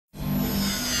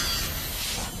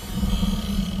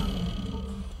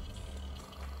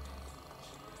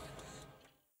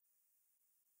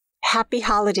Happy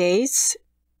holidays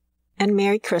and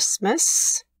Merry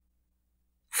Christmas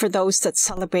for those that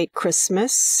celebrate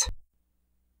Christmas.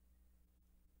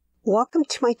 Welcome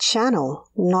to my channel,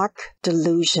 Narc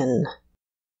Delusion.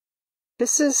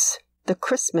 This is the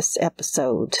Christmas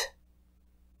episode.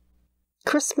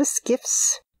 Christmas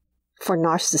gifts for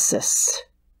narcissists.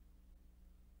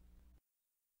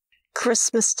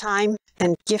 Christmas time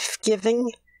and gift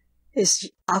giving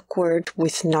is awkward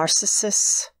with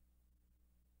narcissists.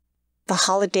 The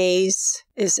holidays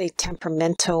is a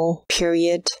temperamental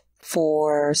period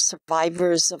for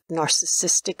survivors of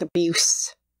narcissistic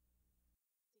abuse.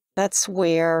 That's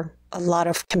where a lot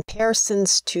of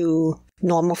comparisons to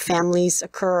normal families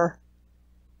occur,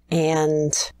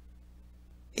 and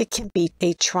it can be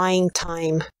a trying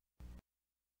time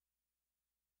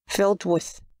filled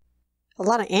with a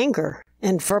lot of anger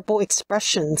and verbal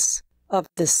expressions of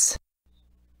this.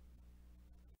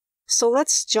 So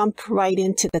let's jump right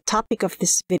into the topic of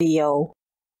this video,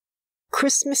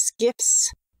 Christmas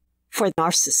gifts for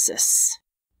narcissists.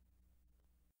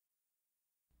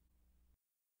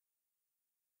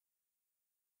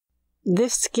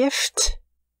 This gift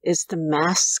is the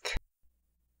mask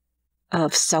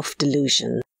of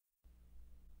self-delusion.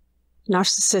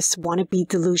 Narcissists want to be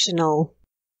delusional.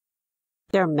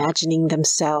 They're imagining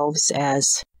themselves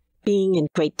as being in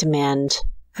great demand,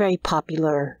 very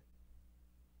popular.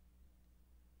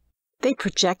 They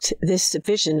project this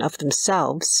vision of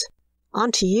themselves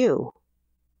onto you.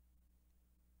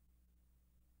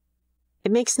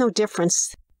 It makes no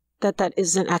difference that that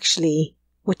isn't actually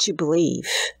what you believe.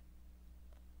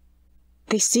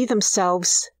 They see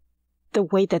themselves the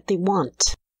way that they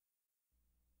want,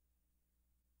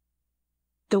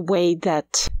 the way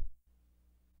that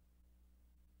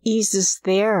eases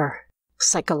their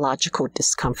psychological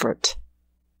discomfort,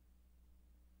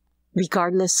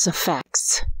 regardless of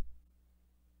facts.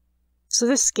 So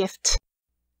this gift,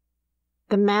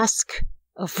 the mask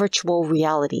of virtual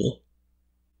reality,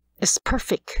 is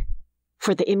perfect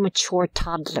for the immature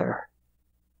toddler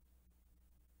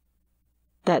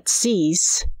that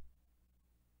sees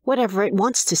whatever it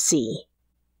wants to see,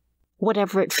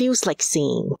 whatever it feels like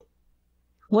seeing,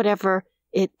 whatever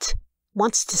it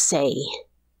wants to say,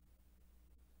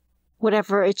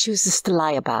 whatever it chooses to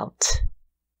lie about.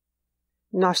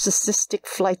 Narcissistic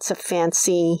flights of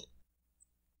fancy.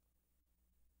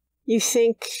 You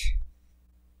think,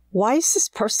 why is this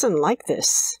person like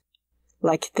this?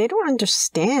 Like, they don't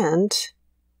understand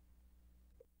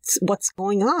what's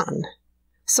going on.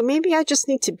 So maybe I just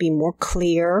need to be more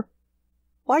clear,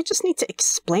 or I just need to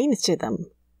explain it to them.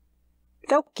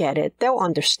 They'll get it, they'll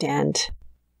understand.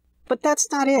 But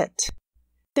that's not it.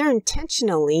 They're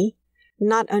intentionally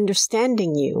not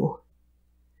understanding you.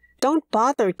 Don't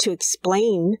bother to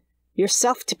explain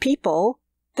yourself to people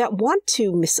that want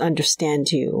to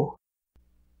misunderstand you.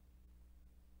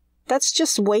 That's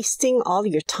just wasting all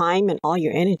your time and all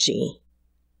your energy.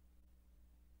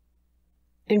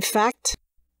 In fact,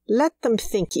 let them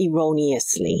think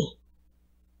erroneously.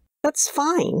 That's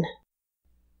fine.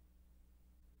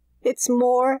 It's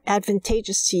more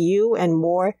advantageous to you and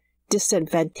more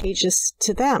disadvantageous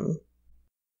to them.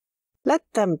 Let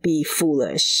them be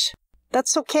foolish.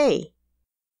 That's okay.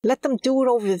 Let them do it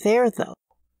over there, though.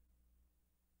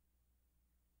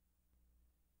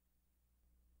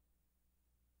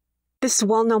 This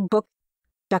well-known book,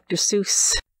 Dr.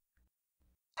 Seuss,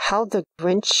 How the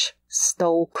Grinch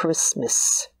Stole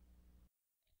Christmas,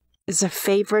 is a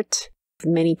favorite of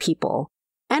many people,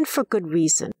 and for good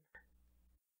reason.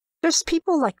 There's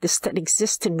people like this that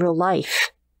exist in real life,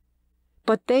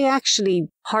 but they actually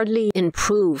hardly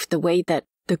improve the way that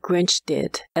the Grinch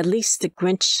did. At least the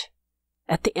Grinch,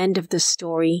 at the end of the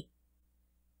story,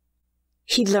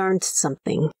 he learned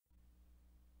something.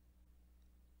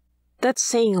 That's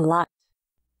saying a lot.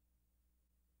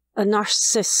 A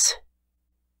narcissist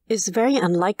is very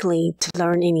unlikely to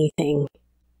learn anything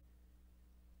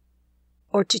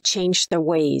or to change their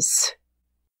ways.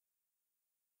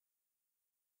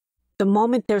 The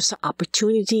moment there's an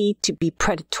opportunity to be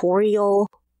predatory,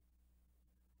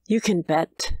 you can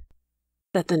bet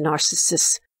that the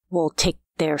narcissist will take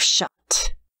their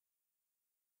shot.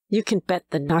 You can bet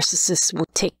the narcissist will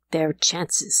take their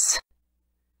chances.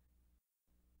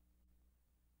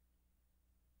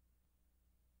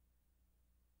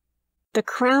 The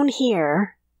crown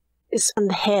here is on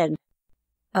the head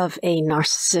of a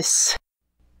narcissist.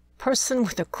 Person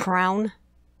with a crown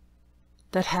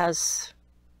that has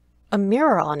a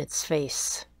mirror on its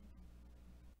face.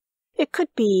 It could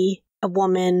be a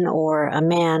woman or a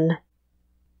man.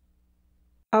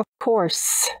 Of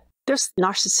course, there's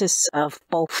narcissists of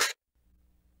both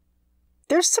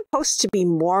there's supposed to be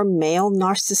more male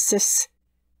narcissists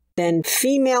than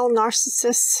female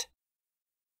narcissists.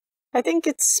 I think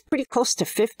it's pretty close to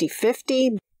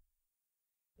 50-50.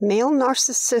 Male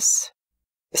narcissists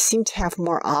seem to have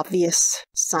more obvious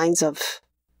signs of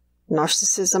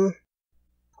narcissism,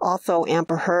 although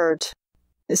Amber Heard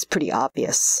is pretty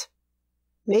obvious.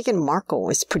 Meghan Markle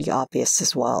is pretty obvious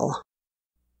as well.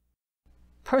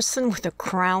 Person with a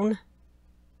crown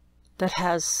that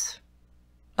has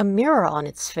a mirror on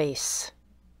its face.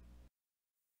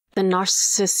 The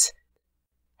narcissist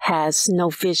has no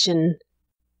vision.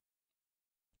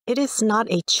 It is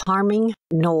not a charming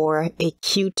nor a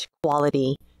cute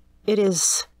quality. It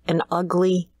is an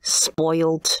ugly,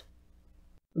 spoiled,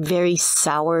 very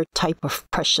sour type of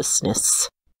preciousness.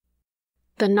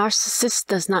 The narcissist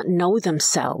does not know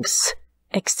themselves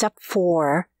except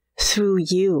for through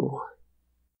you.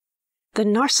 The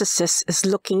narcissist is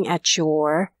looking at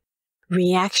your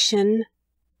reaction.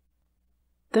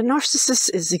 The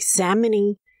narcissist is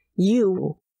examining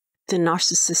you. The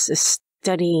narcissist is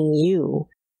studying you.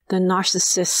 The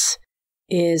narcissist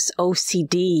is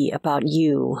OCD about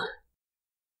you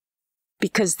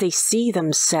because they see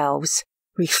themselves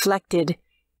reflected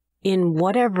in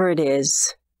whatever it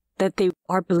is that they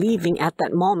are believing at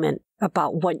that moment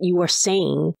about what you are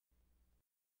saying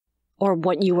or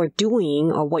what you are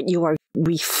doing or what you are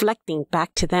reflecting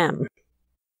back to them.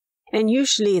 And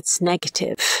usually it's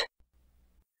negative.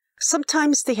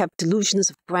 Sometimes they have delusions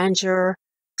of grandeur.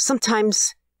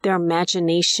 Sometimes their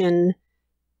imagination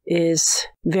is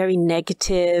very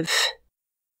negative.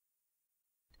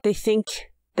 They think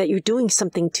that you're doing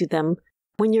something to them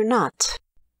when you're not.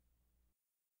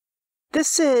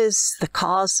 This is the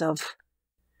cause of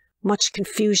much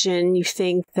confusion. You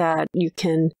think that you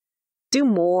can do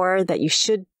more, that you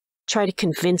should try to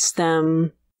convince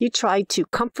them. You try to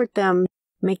comfort them,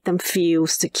 make them feel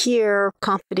secure,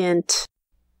 confident.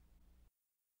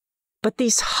 But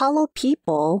these hollow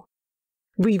people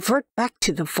revert back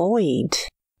to the void.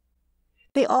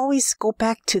 They always go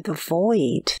back to the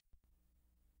void.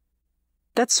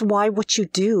 That's why what you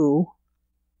do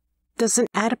doesn't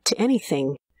add up to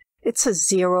anything. It's a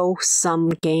zero-sum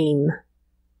game.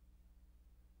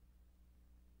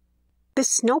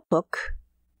 This notebook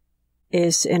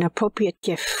is an appropriate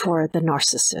gift for the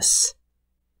narcissist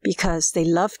because they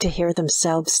love to hear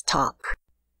themselves talk,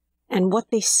 and what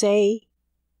they say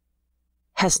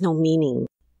has no meaning.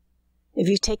 If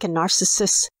you take a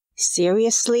narcissist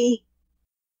seriously,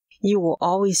 you will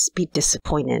always be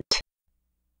disappointed.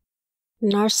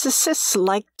 Narcissists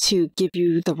like to give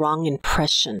you the wrong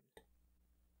impression.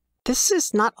 This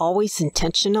is not always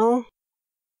intentional.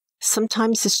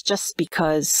 Sometimes it's just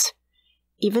because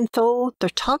even though they're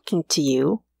talking to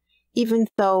you, even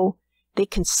though they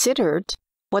considered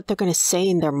what they're going to say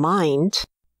in their mind,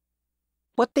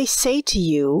 what they say to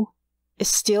you is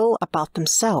still about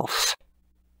themselves.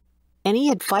 Any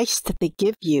advice that they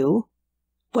give you,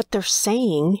 what they're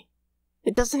saying,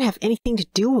 it doesn't have anything to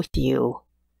do with you.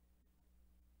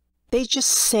 They just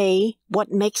say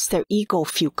what makes their ego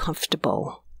feel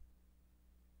comfortable.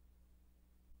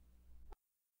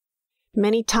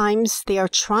 Many times they are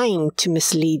trying to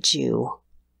mislead you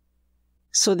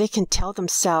so they can tell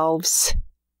themselves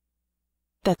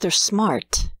that they're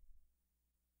smart.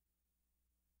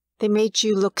 They made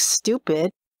you look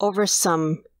stupid over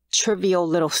some trivial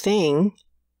little thing,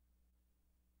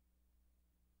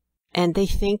 and they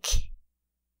think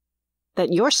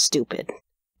that you're stupid.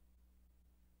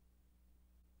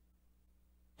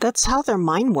 That's how their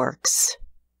mind works.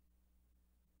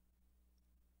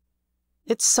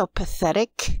 It's so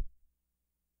pathetic.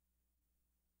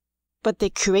 But they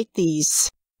create these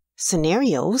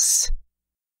scenarios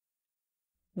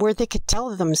where they could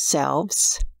tell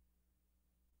themselves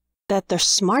that they're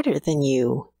smarter than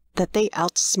you, that they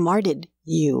outsmarted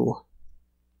you.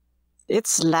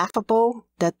 It's laughable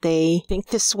that they think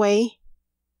this way.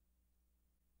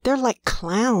 They're like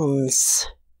clowns.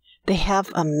 They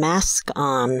have a mask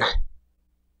on.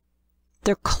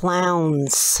 They're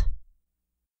clowns.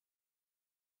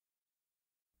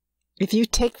 If you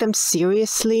take them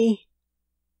seriously,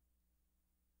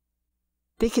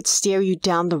 they could steer you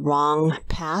down the wrong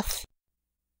path,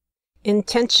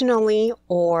 intentionally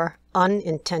or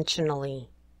unintentionally.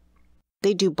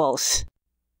 They do both.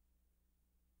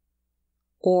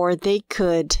 Or they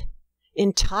could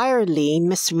entirely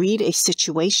misread a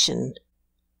situation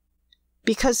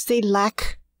because they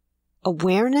lack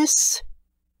awareness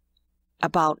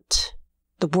about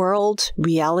the world,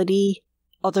 reality,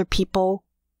 other people,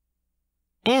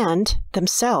 and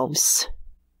themselves.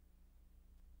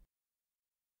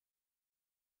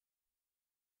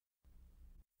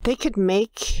 They could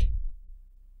make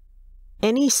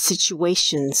any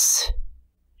situations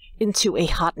into a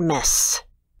hot mess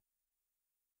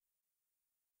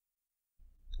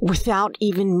without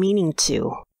even meaning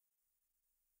to.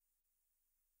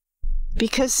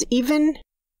 Because even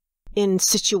in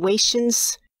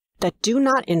situations that do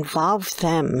not involve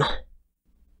them,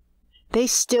 they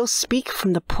still speak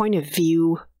from the point of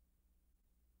view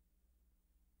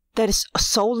that is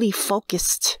solely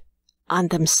focused on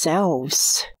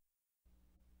themselves.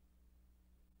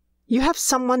 You have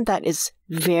someone that is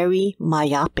very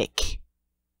myopic,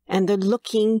 and they're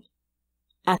looking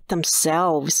at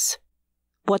themselves,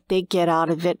 what they get out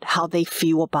of it, how they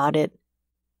feel about it,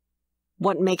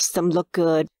 what makes them look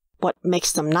good, what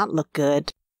makes them not look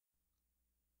good.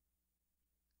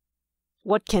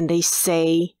 What can they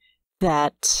say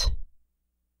that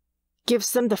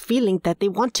gives them the feeling that they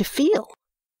want to feel?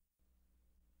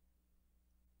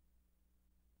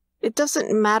 It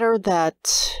doesn't matter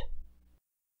that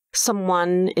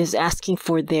someone is asking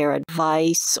for their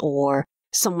advice or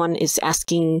someone is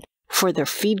asking for their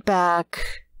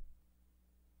feedback.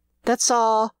 That's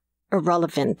all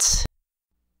irrelevant.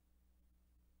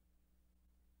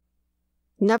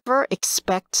 Never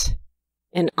expect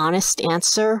an honest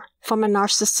answer from a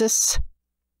narcissist,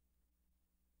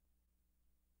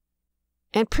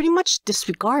 and pretty much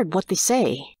disregard what they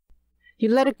say. You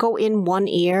let it go in one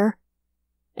ear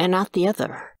and out the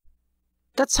other.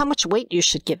 That's how much weight you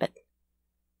should give it.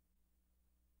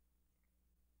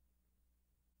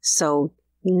 So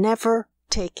never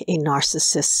take a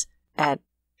narcissist at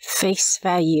face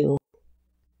value.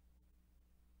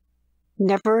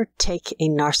 Never take a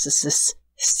narcissist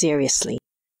seriously.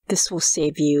 This will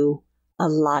save you a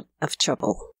lot of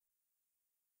trouble.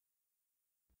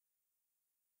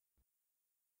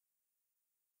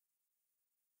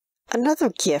 Another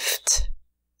gift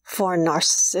for a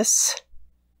narcissist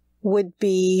would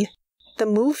be the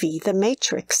movie The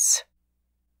Matrix.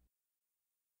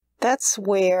 That's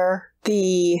where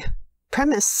the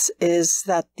premise is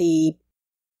that the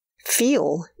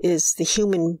feel is the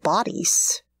human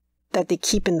bodies that they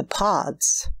keep in the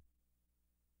pods.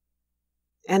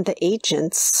 And the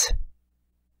agents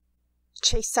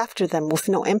chase after them with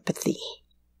no empathy.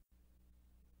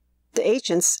 The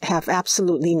agents have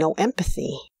absolutely no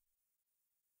empathy.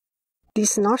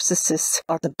 These narcissists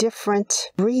are a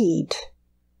different breed.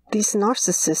 These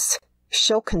narcissists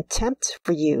show contempt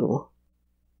for you.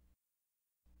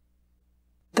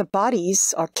 The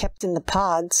bodies are kept in the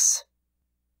pods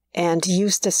and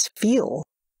used as fuel.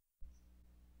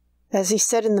 As he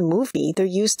said in the movie, they're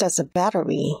used as a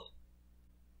battery.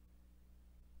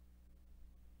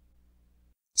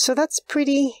 So that's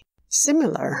pretty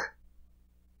similar.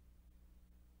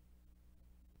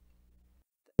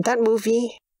 That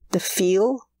movie, the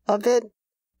feel of it,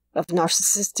 of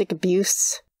narcissistic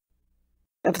abuse,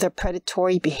 of their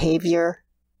predatory behavior,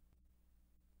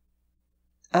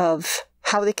 of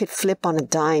how they could flip on a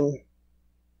dime.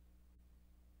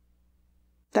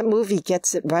 That movie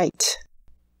gets it right.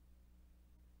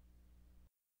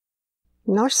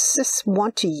 Narcissists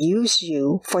want to use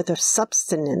you for their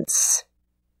subsistence,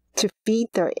 to feed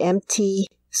their empty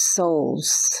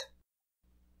souls.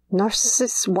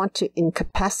 Narcissists want to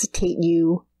incapacitate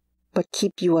you, but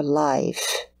keep you alive,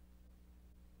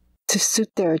 to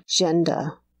suit their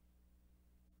agenda,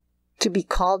 to be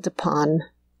called upon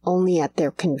only at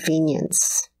their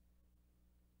convenience.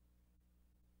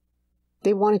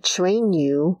 They want to train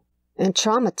you and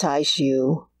traumatize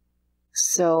you,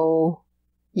 so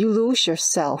you lose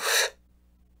yourself.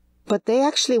 But they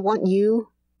actually want you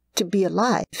to be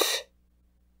alive,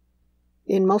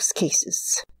 in most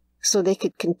cases, so they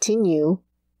could continue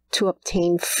to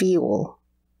obtain fuel.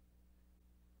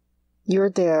 You're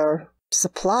their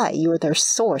supply, you're their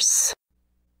source.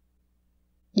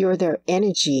 You're their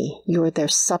energy, you're their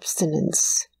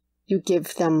substance. You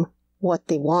give them what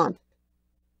they want.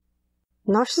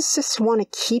 Narcissists want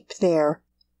to keep their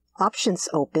options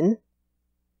open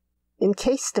in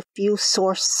case the fuel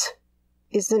source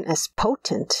isn't as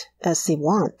potent as they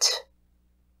want.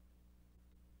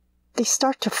 They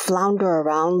start to flounder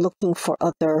around looking for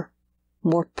other,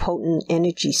 more potent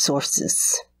energy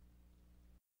sources.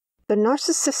 The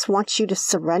narcissist wants you to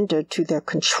surrender to their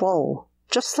control,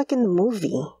 just like in the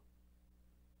movie.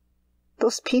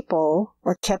 Those people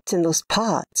are kept in those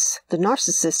pods. The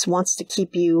narcissist wants to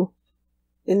keep you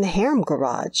in the harem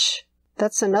garage.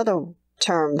 That's another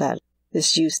term that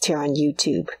is used here on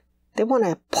YouTube. They want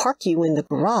to park you in the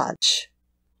garage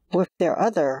with their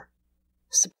other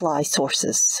supply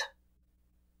sources.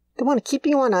 They want to keep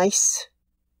you on ice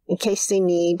in case they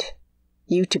need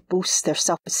you to boost their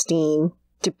self-esteem,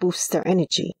 to boost their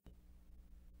energy.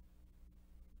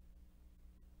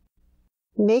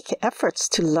 make efforts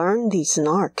to learn these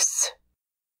narcs,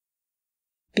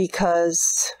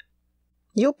 because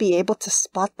you'll be able to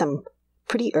spot them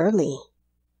pretty early.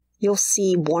 You'll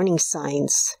see warning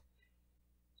signs.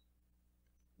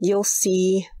 You'll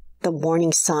see the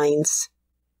warning signs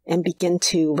and begin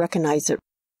to recognize it.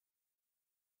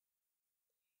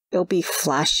 It'll be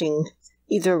flashing.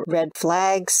 Either red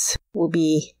flags will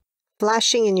be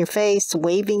flashing in your face,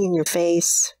 waving in your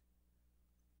face,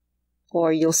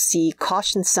 or you'll see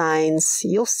caution signs.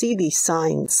 You'll see these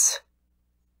signs.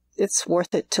 It's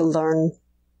worth it to learn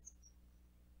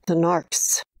the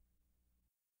narcs.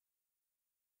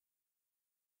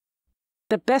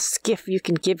 The best gift you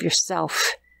can give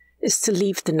yourself is to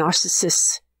leave the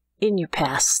narcissists in your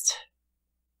past.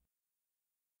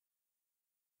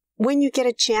 When you get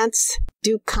a chance,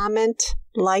 do comment,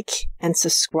 like, and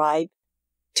subscribe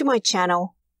to my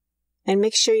channel, and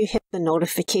make sure you hit the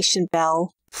notification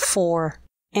bell for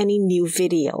any new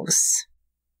videos.